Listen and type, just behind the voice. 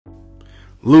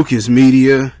Lucas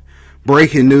Media.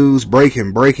 Breaking news.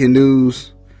 Breaking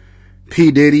news. P.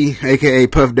 Diddy, aka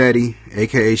Puff Daddy,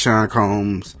 aka Sean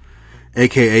Combs,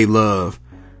 aka Love.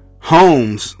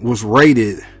 Holmes was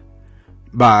raided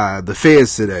by the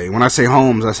feds today. When I say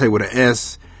Holmes, I say with an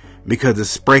S because it's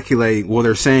speculating. Well,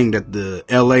 they're saying that the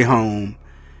LA home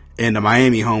and the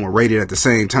Miami home were raided at the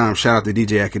same time. Shout out to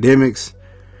DJ Academics.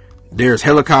 There's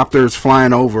helicopters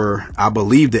flying over, I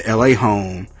believe, the LA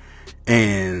home,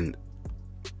 and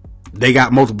they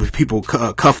got multiple people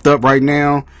cuffed up right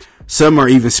now. Some are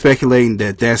even speculating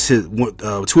that that's his.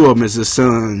 Two of them is his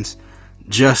sons,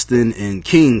 Justin and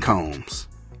King Combs.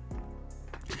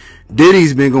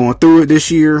 Diddy's been going through it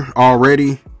this year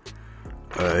already.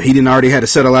 He didn't already had to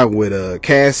settle out with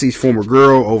Cassie's former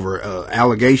girl over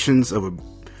allegations of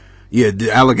the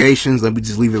allegations. Let me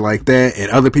just leave it like that. And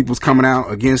other people's coming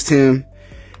out against him.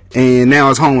 And now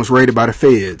his home was raided by the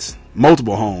feds,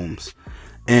 multiple homes.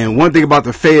 And one thing about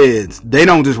the feds, they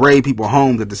don't just raid people's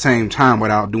homes at the same time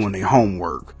without doing their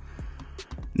homework.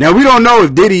 Now, we don't know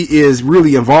if Diddy is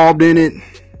really involved in it.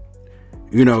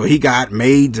 You know, he got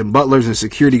maids and butlers and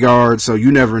security guards, so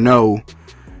you never know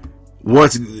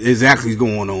what's exactly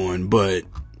going on. But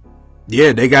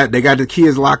yeah, they got the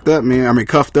kids locked up, man. I mean,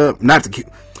 cuffed up. Not the kids.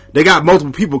 They got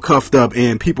multiple people cuffed up,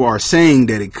 and people are saying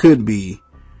that it could be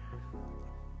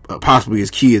possibly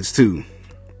his kids too.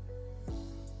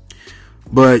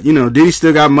 But, you know, Diddy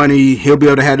still got money. He'll be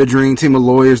able to have a dream team of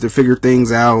lawyers to figure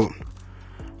things out.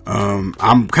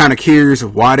 I'm kind of curious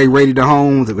of why they raided the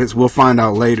homes. We'll find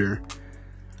out later.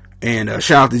 And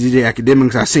shout out to DJ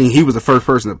Academics. I seen he was the first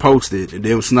person to post it. And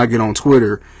then snuck it on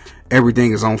Twitter.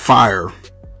 Everything is on fire.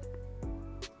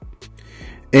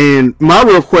 And my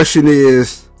real question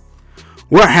is,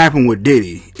 what happened with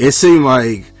Diddy? It seemed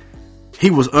like he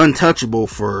was untouchable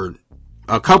for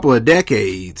a couple of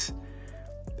decades.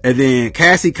 And then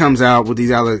Cassie comes out with these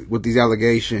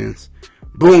allegations.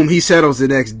 Boom, he settles the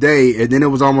next day. And then it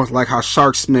was almost like how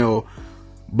sharks smell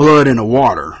blood in the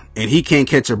water. And he can't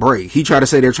catch a break. He tried to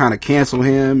say they're trying to cancel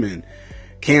him and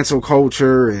cancel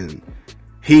culture. And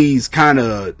he's kind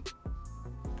of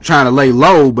trying to lay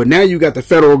low. But now you got the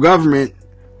federal government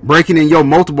breaking in your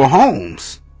multiple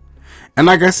homes. And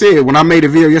like I said, when I made a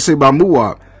video yesterday about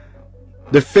Muwap,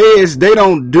 the feds, they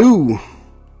don't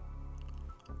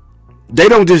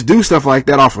just do stuff like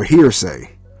that off of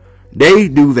hearsay. They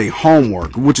do their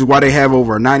homework, which is why they have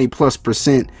over a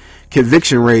 90+%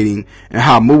 conviction rating. And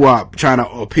how Muwap trying to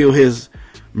appeal his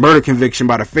murder conviction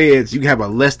by the feds, you have a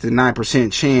less than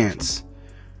 9% chance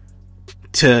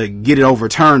to get it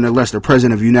overturned unless the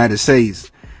president of the United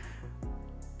States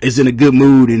is in a good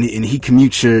mood and he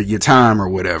commutes your time or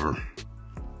whatever.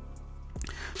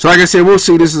 So like I said, we'll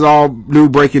see. This is all new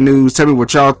breaking news. Tell me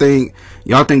what y'all think.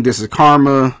 Y'all think this is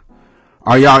karma?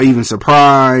 Are y'all even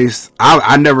surprised?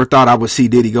 I never thought I would see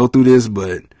Diddy go through this,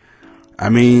 but I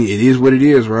mean, it is what it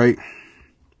is, right?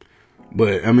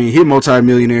 But I mean, he's a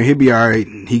multi-millionaire. He'll be all right.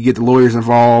 He get the lawyers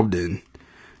involved, and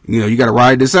you know, you got to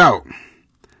ride this out.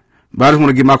 But I just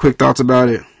want to give my quick thoughts about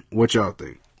it. What y'all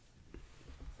think?